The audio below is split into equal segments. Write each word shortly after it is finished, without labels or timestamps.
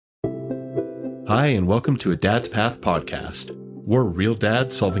Hi, and welcome to a Dad's Path podcast. We're real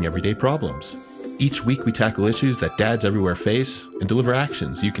dads solving everyday problems. Each week we tackle issues that dads everywhere face and deliver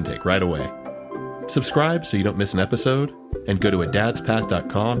actions you can take right away. Subscribe so you don't miss an episode, and go to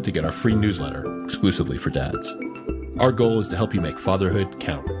adadspath.com to get our free newsletter exclusively for dads. Our goal is to help you make fatherhood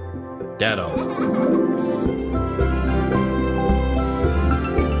count. Dad on.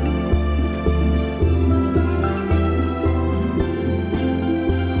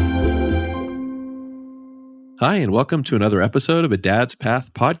 Hi, and welcome to another episode of a Dad's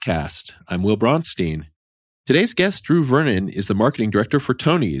Path podcast. I'm Will Bronstein. Today's guest, Drew Vernon, is the marketing director for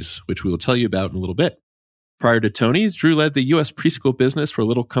Tony's, which we will tell you about in a little bit. Prior to Tony's, Drew led the U.S. preschool business for a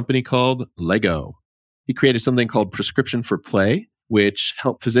little company called Lego. He created something called Prescription for Play, which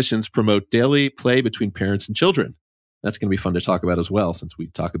helped physicians promote daily play between parents and children. That's going to be fun to talk about as well, since we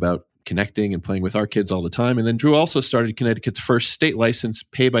talk about connecting and playing with our kids all the time. And then Drew also started Connecticut's first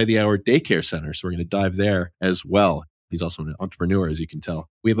state-licensed pay-by-the-hour daycare center, so we're going to dive there as well. He's also an entrepreneur, as you can tell.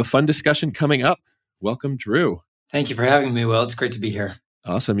 We have a fun discussion coming up. Welcome, Drew. Thank you for having me, Will. It's great to be here.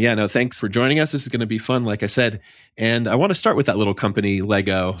 Awesome. Yeah, no, thanks for joining us. This is going to be fun, like I said. And I want to start with that little company,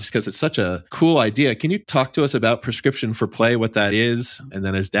 Lego, just because it's such a cool idea. Can you talk to us about Prescription for Play, what that is? And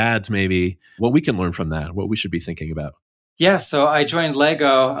then as dads, maybe what we can learn from that, what we should be thinking about? Yeah, so I joined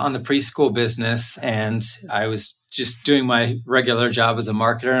Lego on the preschool business, and I was just doing my regular job as a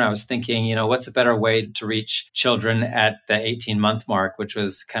marketer. And I was thinking, what's a better way to reach children at the 18-month mark, which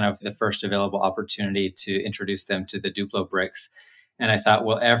was kind of the first available opportunity to introduce them to the Duplo bricks. And I thought,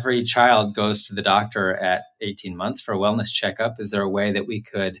 well, every child goes to the doctor at 18 months for a wellness checkup. Is there a way that we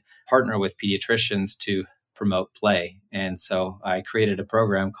could partner with pediatricians to promote play? And so I created a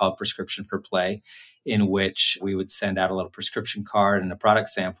program called Prescription for Play, in which we would send out a little prescription card and a product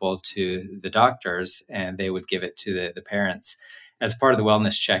sample to the doctors, and they would give it to the parents as part of the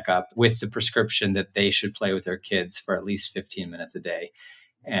wellness checkup with the prescription that they should play with their kids for at least 15 minutes a day.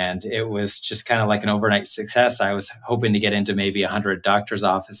 And it was just kind of like an overnight success. I was hoping to get into maybe 100 doctors'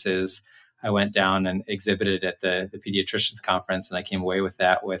 offices. I went down and exhibited at the pediatricians conference, and I came away with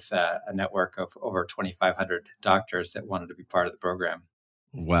that with a network of over 2,500 doctors that wanted to be part of the program.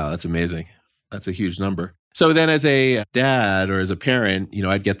 Wow, that's amazing. That's a huge number. So then as a dad or as a parent,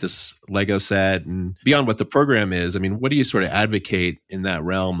 I'd get this Lego set, and beyond what the program is, what do you sort of advocate in that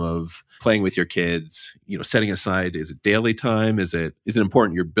realm of playing with your kids, setting aside, is it daily time? Is it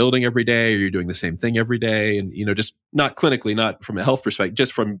important you're building every day, or you're doing the same thing every day? And, just not clinically, not from a health perspective,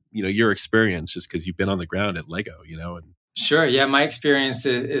 just from, your experience, just because you've been on the ground at Lego, and Sure. Yeah. My experience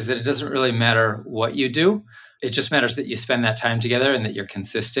is that it doesn't really matter what you do. It just matters that you spend that time together and that you're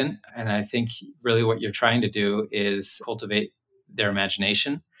consistent. And I think really what you're trying to do is cultivate their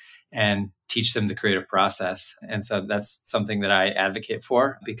imagination and teach them the creative process. And so that's something that I advocate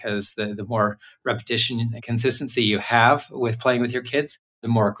for, because the more repetition and consistency you have with playing with your kids, the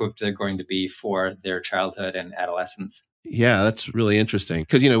more equipped they're going to be for their childhood and adolescence. Yeah, that's really interesting.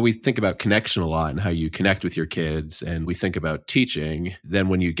 Because, we think about connection a lot and how you connect with your kids, and we think about teaching. Then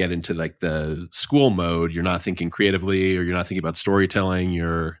when you get into like the school mode, you're not thinking creatively, or you're not thinking about storytelling.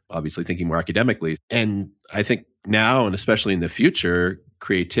 You're obviously thinking more academically. And I think now, and especially in the future,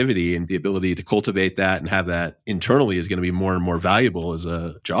 creativity and the ability to cultivate that and have that internally is going to be more and more valuable as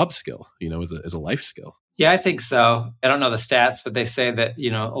a job skill, as a life skill. Yeah, I think so. I don't know the stats, but they say that,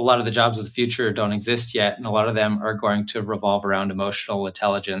 a lot of the jobs of the future don't exist yet. And a lot of them are going to revolve around emotional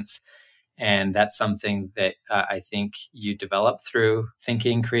intelligence. And that's something that I think you develop through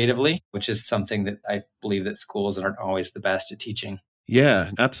thinking creatively, which is something that I believe that schools aren't always the best at teaching.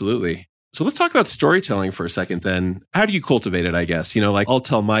 Yeah, absolutely. So let's talk about storytelling for a second then. How do you cultivate it, I guess? I'll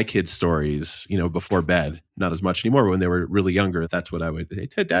tell my kids stories, before bed. Not as much anymore, but when they were really younger, that's what I would say,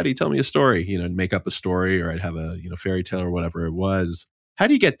 hey, Daddy, tell me a story, make up a story, or I'd have a, fairy tale or whatever it was. How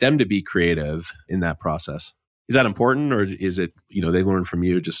do you get them to be creative in that process? Is that important, or is it, they learn from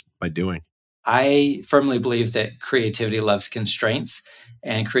you just by doing? I firmly believe that creativity loves constraints,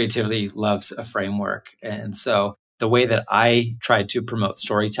 and creativity loves a framework. And so the way that I tried to promote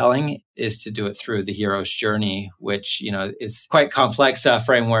storytelling is to do it through the hero's journey, which, is quite complex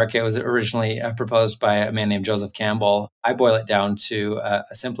framework. It was originally proposed by a man named Joseph Campbell. I boil it down to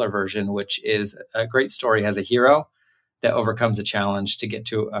a simpler version, which is a great story has a hero that overcomes a challenge to get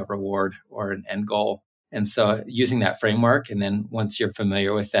to a reward or an end goal. And so using that framework, and then once you're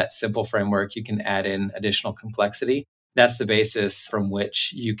familiar with that simple framework, you can add in additional complexity. That's the basis from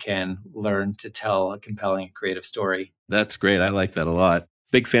which you can learn to tell a compelling creative story. That's great. I like that a lot.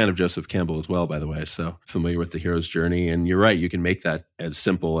 Big fan of Joseph Campbell as well, by the way. So familiar with the hero's journey. And you're right, you can make that as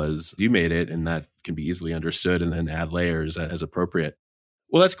simple as you made it, and that can be easily understood, and then add layers as appropriate.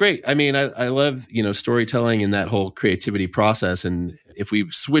 Well, that's great. I mean, I love, storytelling and that whole creativity process. And if we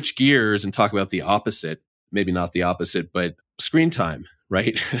switch gears and talk about the opposite, maybe not the opposite, but screen time,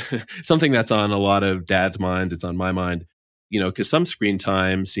 right? Something that's on a lot of dads' minds. It's on my mind, because some screen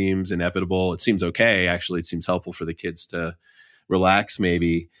time seems inevitable. It seems okay. Actually, it seems helpful for the kids to relax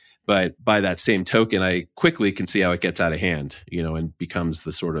maybe. But by that same token, I quickly can see how it gets out of hand, and becomes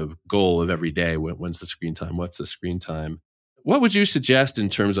the sort of goal of every day. When's the screen time? What's the screen time? What would you suggest in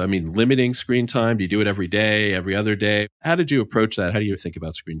terms of, limiting screen time? Do you do it every day, every other day? How did you approach that? How do you think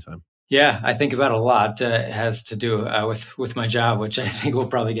about screen time? Yeah, I think about it a lot. It has to do with my job, which I think we'll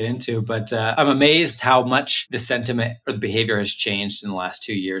probably get into. But I'm amazed how much the sentiment or the behavior has changed in the last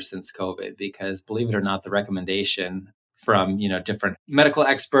 2 years since COVID. Because believe it or not, the recommendation from different medical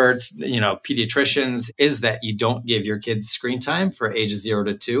experts, pediatricians, is that you don't give your kids screen time for ages 0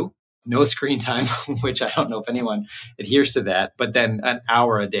 to 2. No screen time, which I don't know if anyone adheres to that, but then an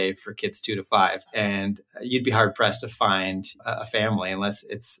hour a day for kids 2 to 5. And you'd be hard pressed to find a family, unless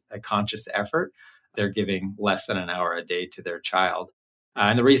it's a conscious effort, they're giving less than an hour a day to their child.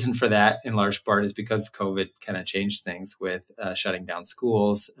 And the reason for that, in large part, is because COVID kind of changed things with shutting down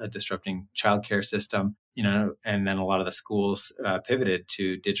schools, disrupting childcare system, and then a lot of the schools pivoted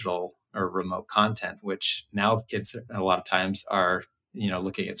to digital or remote content, which now kids a lot of times are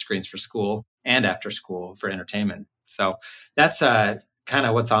looking at screens for school and after school for entertainment. So that's kind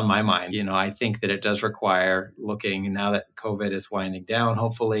of what's on my mind. I think that it does require looking, now that COVID is winding down,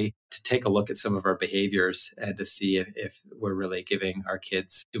 hopefully, to take a look at some of our behaviors and to see if we're really giving our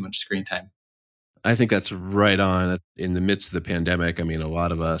kids too much screen time. I think that's right on. In the midst of the pandemic, a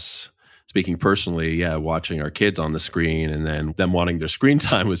lot of us, speaking personally, watching our kids on the screen and then them wanting their screen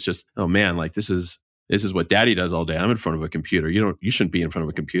time was just, oh man, like this is what daddy does all day. I'm in front of a computer. You shouldn't be in front of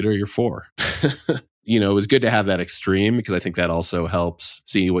a computer. You're 4. It was good to have that extreme, because I think that also helps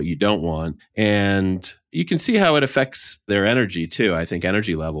see what you don't want. And you can see how it affects their energy too. I think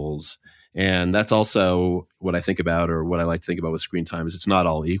energy levels. And that's also what I think about, or what I like to think about with screen time, is it's not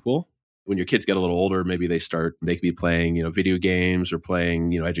all equal. When your kids get a little older, maybe they could be playing, video games or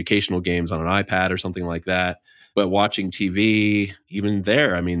playing, educational games on an iPad or something like that. But watching TV, even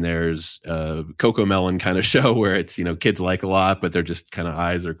there, there's a CoComelon kind of show where it's, kids like a lot, but they're just kind of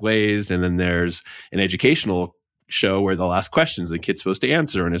eyes are glazed. And then there's an educational show where they'll ask questions the kid's supposed to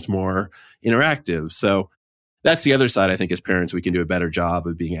answer, and it's more interactive. So that's the other side. I think as parents, we can do a better job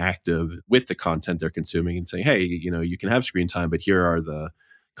of being active with the content they're consuming and saying, hey, you can have screen time, but here are the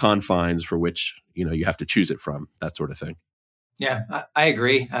confines for which, you have to choose it from, that sort of thing. Yeah, I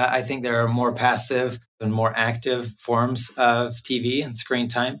agree. I think there are more passive and more active forms of TV and screen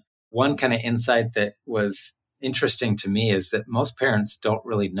time. One kind of insight that was interesting to me is that most parents don't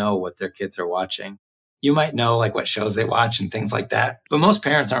really know what their kids are watching. You might know like what shows they watch and things like that, but most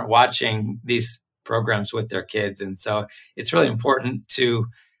parents aren't watching these programs with their kids. And so it's really important to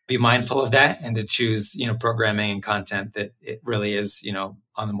be mindful of that and to choose, programming and content that it really is,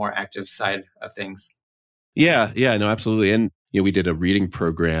 on the more active side of things. Yeah, no, absolutely. And we did a reading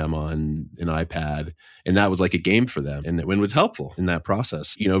program on an iPad, and that was like a game for them. And it was helpful in that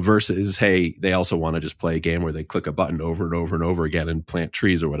process, versus, hey, they also want to just play a game where they click a button over and over and over again and plant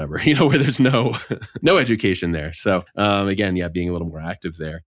trees or whatever, where there's no education there. So again, being a little more active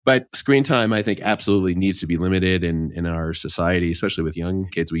there. But screen time, I think, absolutely needs to be limited in our society, especially with young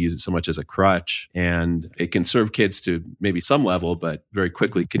kids. We use it so much as a crutch, and it can serve kids to maybe some level, but very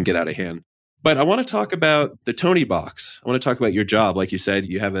quickly can get out of hand. But I want to talk about the Toniebox. I want to talk about your job. Like you said,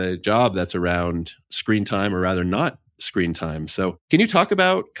 you have a job that's around screen time, or rather not screen time. So can you talk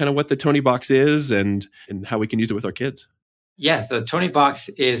about kind of what the Toniebox is and how we can use it with our kids? Yeah, the Toniebox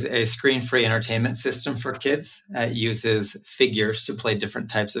is a screen-free entertainment system for kids. It uses figures to play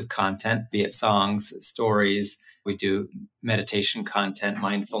different types of content, be it songs, stories. We do meditation content,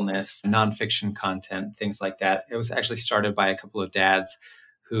 mindfulness, nonfiction content, things like that. It was actually started by a couple of dads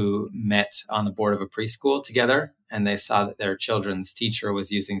who met on the board of a preschool together, and they saw that their children's teacher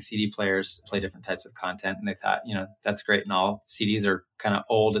was using CD players to play different types of content. And they thought, that's great and all. CDs are kind of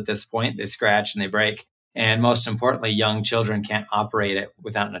old at this point. They scratch and they break. And most importantly, young children can't operate it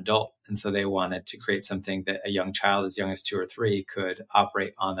without an adult. And so they wanted to create something that a young child as young as 2 or 3 could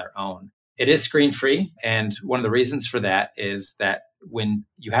operate on their own. It is screen free. And one of the reasons for that is that when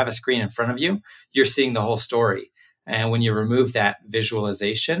you have a screen in front of you, you're seeing the whole story. And when you remove that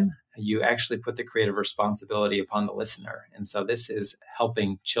visualization, you actually put the creative responsibility upon the listener. And so this is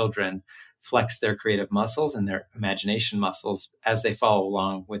helping children flex their creative muscles and their imagination muscles as they follow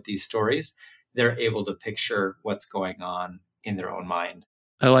along with these stories. They're able to picture what's going on in their own mind.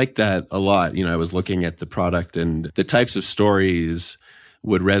 I like that a lot. I was looking at the product and the types of stories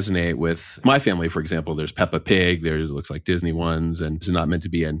would resonate with my family. For example, there's Peppa Pig, there's looks like Disney ones, and it's not meant to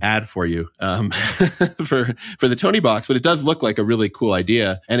be an ad for you for the Tony box, but it does look like a really cool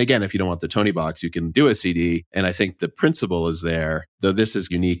idea. And again, if you don't want the Tony box, you can do a CD. And I think the principle is there, though this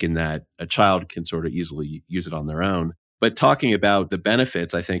is unique in that a child can sort of easily use it on their own. But talking about the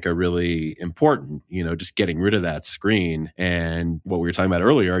benefits, I think, are really important, just getting rid of that screen. And what we were talking about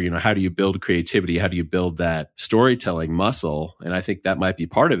earlier, how do you build creativity? How do you build that storytelling muscle? And I think that might be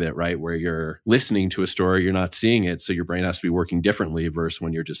part of it, right? Where you're listening to a story, you're not seeing it. So your brain has to be working differently versus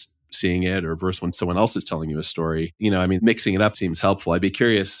when you're just seeing it or versus when someone else is telling you a story. Mixing it up seems helpful. I'd be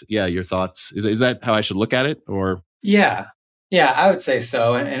curious, your thoughts. Is that how I should look at it or? Yeah, I would say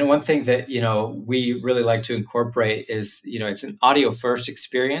so. And one thing that, we really like to incorporate is, it's an audio first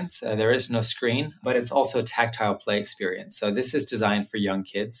experience. There is no screen, but it's also a tactile play experience. So this is designed for young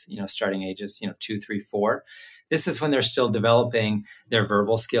kids, starting ages, 2, 3, 4. This is when they're still developing their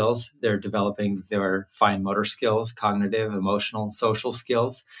verbal skills. They're developing their fine motor skills, cognitive, emotional, social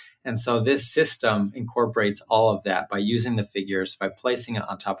skills. And so this system incorporates all of that by using the figures, by placing it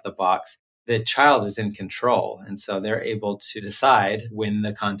on top of the box. The child is in control. And so they're able to decide when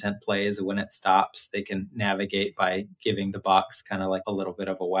the content plays, when it stops. They can navigate by giving the box kind of like a little bit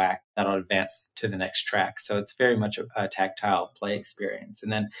of a whack that'll advance to the next track. So it's very much a tactile play experience.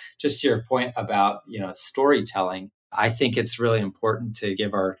 And then just to your point about, storytelling, I think it's really important to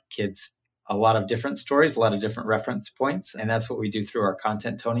give our kids a lot of different stories, a lot of different reference points. And that's what we do through our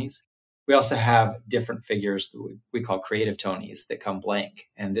content Tonys. We also have different figures that we call creative Tonys that come blank.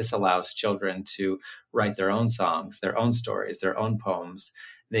 And this allows children to write their own songs, their own stories, their own poems.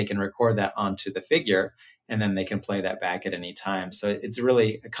 They can record that onto the figure, and then they can play that back at any time. So it's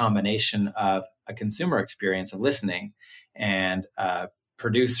really a combination of a consumer experience of listening and a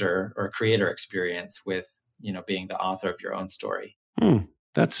producer or creator experience with, being the author of your own story.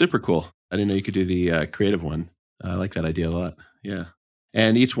 That's super cool. I didn't know you could do the creative one. I like that idea a lot. Yeah.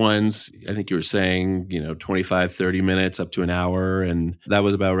 And each one's, I think you were saying, 25, 30 minutes up to an hour. And that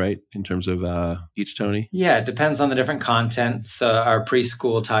was about right in terms of each Tony? Yeah, it depends on the different content. So our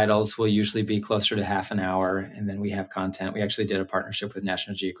preschool titles will usually be closer to half an hour. And then we have content. We actually did a partnership with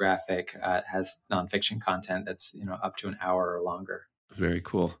National Geographic. It has nonfiction content that's, up to an hour or longer. Very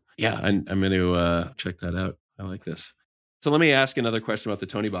cool. Yeah, I'm going to check that out. I like this. So let me ask another question about the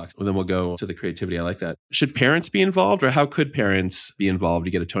Tony box, and then we'll go to the creativity. I like that. Should parents be involved, or how could parents be involved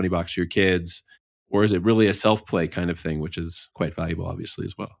to get a Tony box for your kids? Or is it really a self-play kind of thing, which is quite valuable, obviously,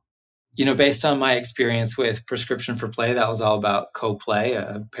 as well? Based on my experience with Prescription for Play, that was all about co-play,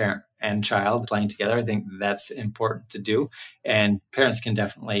 a parent and child playing together. I think that's important to do. And parents can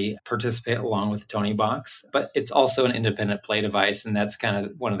definitely participate along with the Tony box. But it's also an independent play device. And that's kind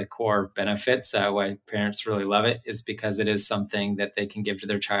of one of the core benefits why parents really love it, is because it is something that they can give to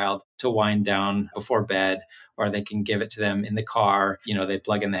their child to wind down before bed, or they can give it to them in the car. They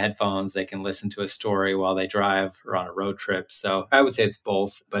plug in the headphones, they can listen to a story while they drive or on a road trip. So I would say it's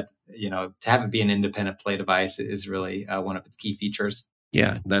both, but to have it be an independent play device is really one of its key features.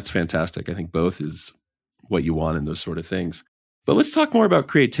 Yeah, that's fantastic. I think both is what you want in those sort of things. But let's talk more about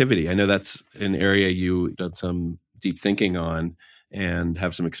creativity. I know that's an area you've done some deep thinking on and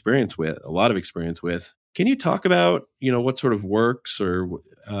have some experience with, a lot of experience with. Can you talk about, what sort of works or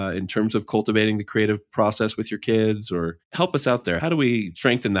in terms of cultivating the creative process with your kids, or help us out there? How do we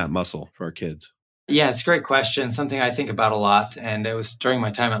strengthen that muscle for our kids? Yeah, it's a great question. Something I think about a lot. And it was during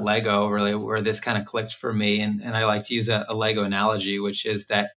my time at Lego really where this kind of clicked for me. And I like to use a Lego analogy, which is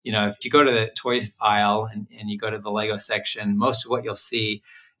that, if you go to the toy aisle and you go to the Lego section, most of what you'll see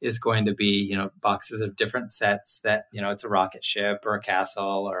is going to be, boxes of different sets that, it's a rocket ship or a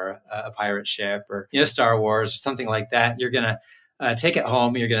castle or a pirate ship or, Star Wars or something like that. You're going to take it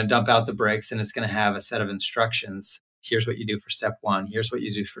home, you're going to dump out the bricks, and it's going to have a set of instructions. Here's what you do for step 1. Here's what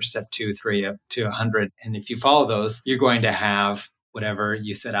you do for step 2, 3, up to 100. And if you follow those, you're going to have whatever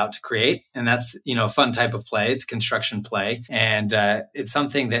you set out to create. And that's, a fun type of play. It's construction play. And it's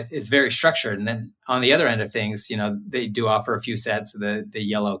something that is very structured. And then on the other end of things, they do offer a few sets of the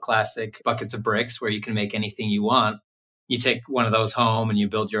yellow classic buckets of bricks where you can make anything you want. You take one of those home and you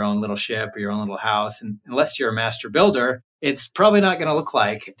build your own little ship or your own little house. And unless you're a master builder, it's probably not going to look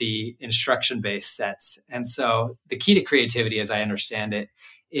like the instruction-based sets. And so the key to creativity, as I understand it,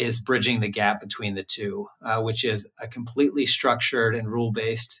 is bridging the gap between the two, which is a completely structured and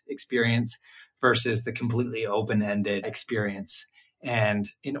rule-based experience versus the completely open-ended experience. And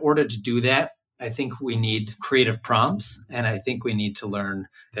in order to do that, I think we need creative prompts, and I think we need to learn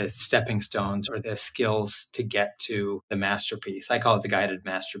the stepping stones or the skills to get to the masterpiece. I call it the guided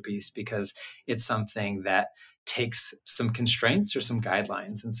masterpiece because it's something that takes some constraints or some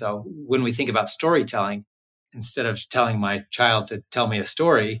guidelines. And so when we think about storytelling, instead of telling my child to tell me a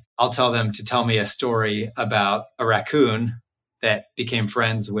story, I'll tell them to tell me a story about a raccoon that became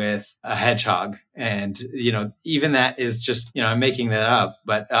friends with a hedgehog. And, even that is just, I'm making that up,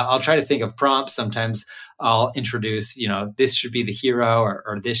 but I'll try to think of prompts. Sometimes I'll introduce, this should be the hero,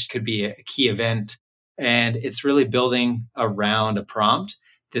 or this could be a key event. And it's really building around a prompt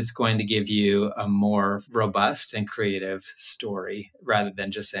that's going to give you a more robust and creative story rather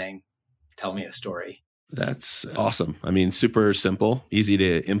than just saying, tell me a story. That's awesome. I mean, super simple, easy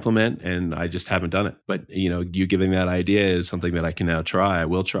to implement, and I just haven't done it. But, you giving that idea is something that I can now try. I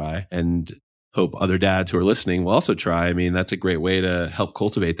will try, and hope other dads who are listening will also try. I mean, that's a great way to help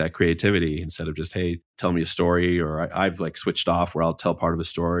cultivate that creativity instead of just, hey, tell me a story, or I've like switched off where I'll tell part of a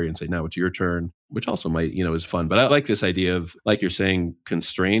story and say, now it's your turn, which also might, is fun. But I like this idea of, like you're saying,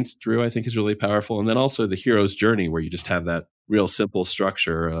 constraints, Drew, I think is really powerful. And then also the hero's journey, where you just have that real simple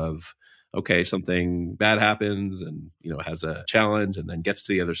structure of, okay, something bad happens and, has a challenge and then gets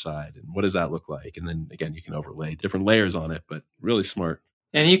to the other side. And what does that look like? And then again, you can overlay different layers on it, but really smart.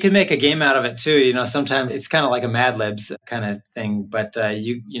 And you can make a game out of it too. Sometimes it's kind of like a Mad Libs kind of thing, but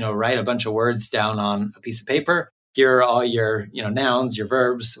you write a bunch of words down on a piece of paper. Here are all your, nouns, your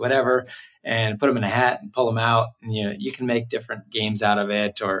verbs, whatever, and put them in a hat and pull them out. And, you can make different games out of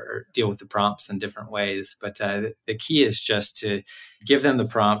it or deal with the prompts in different ways. But the key is just to give them the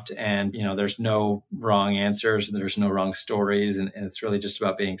prompt, and, there's no wrong answers, and there's no wrong stories. And it's really just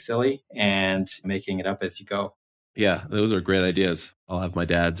about being silly and making it up as you go. Yeah, those are great ideas. I'll have my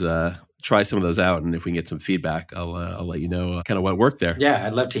dads try some of those out. And if we can get some feedback, I'll let you know kind of what worked there. Yeah,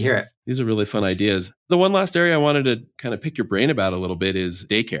 I'd love to hear it. These are really fun ideas. The one last area I wanted to kind of pick your brain about a little bit is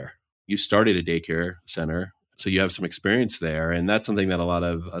daycare. You started a daycare center, so you have some experience there. And that's something that a lot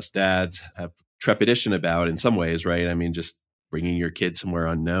of us dads have trepidation about in some ways, right? I mean, just bringing your kid somewhere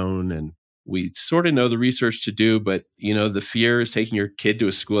unknown, and we sort of know the research to do, but the fear is taking your kid to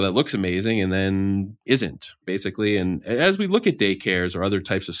a school that looks amazing and then isn't, basically. And as we look at daycares or other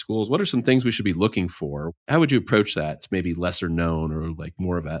types of schools, what are some things we should be looking for? How would you approach that? It's maybe lesser known or like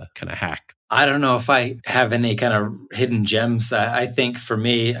more of a kind of hack. I don't know if I have any kind of hidden gems. I think for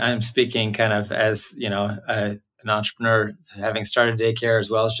me, I'm speaking kind of as, an entrepreneur, having started daycare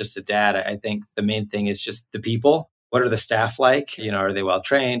as well as just a dad. I think the main thing is just the people. What are the staff like? Are they well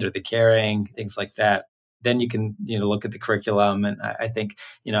trained? Are they caring? Things like that. Then you can, look at the curriculum. And I think,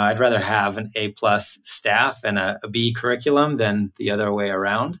 I'd rather have an A+ staff and a B curriculum than the other way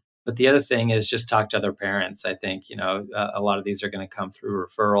around. But the other thing is just talk to other parents. I think, a lot of these are going to come through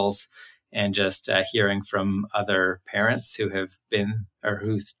referrals and just hearing from other parents who have been or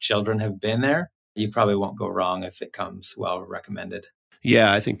whose children have been there. You probably won't go wrong if it comes well recommended.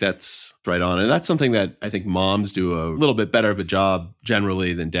 Yeah, I think that's right on. And that's something that I think moms do a little bit better of a job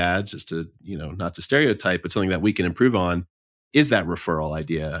generally than dads, just to, not to stereotype, but something that we can improve on is that referral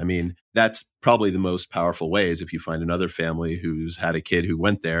idea. I mean, that's probably the most powerful way is if you find another family who's had a kid who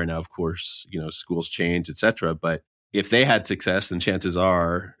went there. Now, of course, schools change, et cetera. But if they had success, then chances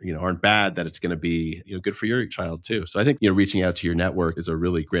are, aren't bad that it's going to be, good for your child too. So I think, reaching out to your network is a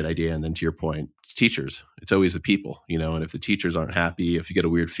really great idea. And then to your point, it's teachers. It's always the people, and if the teachers aren't happy, if you get a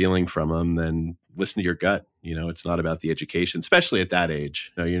weird feeling from them, then listen to your gut. It's not about the education, especially at that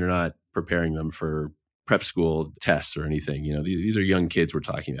age. You're not preparing them for prep school tests or anything. These are young kids we're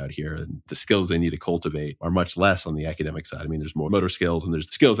talking about here, and the skills they need to cultivate are much less on the academic side. I mean, there's more motor skills and there's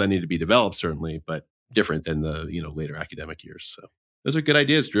skills that need to be developed, certainly, but different than the later academic years. So those are good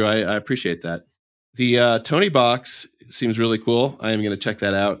ideas, Drew. I appreciate that. The Tony box seems really cool. I am going to check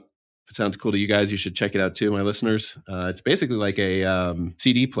that out. If it sounds cool to you guys, you should check it out too, my listeners. It's basically like a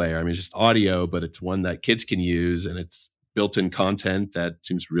CD player. I mean, it's just audio, but it's one that kids can use, and it's built-in content that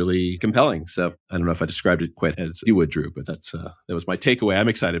seems really compelling. So I don't know if I described it quite as you would, Drew, but that was my takeaway. I'm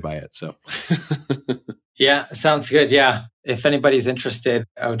excited by it. So yeah, sounds good. Yeah. If anybody's interested,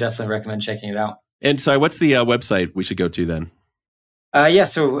 I would definitely recommend checking it out. And so what's the website we should go to then?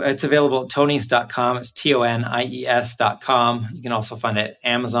 So it's available at tonys.com. It's TONIES.com. You can also find it at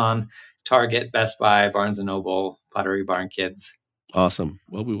Amazon, Target, Best Buy, Barnes & Noble, Pottery Barn Kids. Awesome.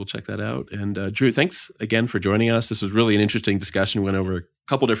 Well, we will check that out. And Drew, thanks again for joining us. This was really an interesting discussion. We went over a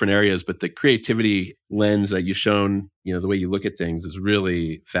couple different areas, but the creativity lens that you've shown, the way you look at things is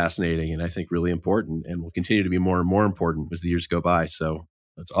really fascinating and I think really important, and will continue to be more and more important as the years go by. So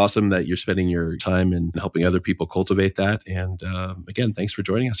it's awesome that you're spending your time and helping other people cultivate that. And again, thanks for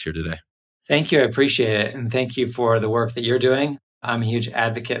joining us here today. Thank you. I appreciate it. And thank you for the work that you're doing. I'm a huge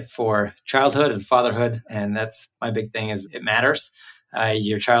advocate for childhood and fatherhood. And that's my big thing is it matters.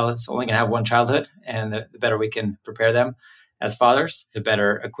 your child is only going to have one childhood, and the better we can prepare them as fathers, the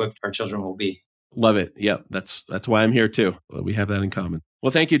better equipped our children will be. Love it. Yeah, that's why I'm here too. We have that in common.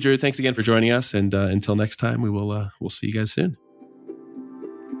 Well, thank you, Drew. Thanks again for joining us. And until next time, we'll see you guys soon.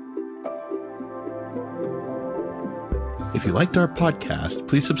 If you liked our podcast,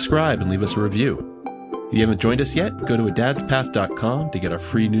 please subscribe and leave us a review. If you haven't joined us yet, go to adadspath.com to get our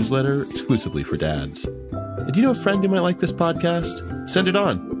free newsletter exclusively for dads. And do you know a friend who might like this podcast? Send it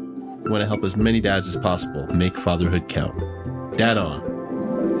on. We want to help as many dads as possible make fatherhood count. Dad on.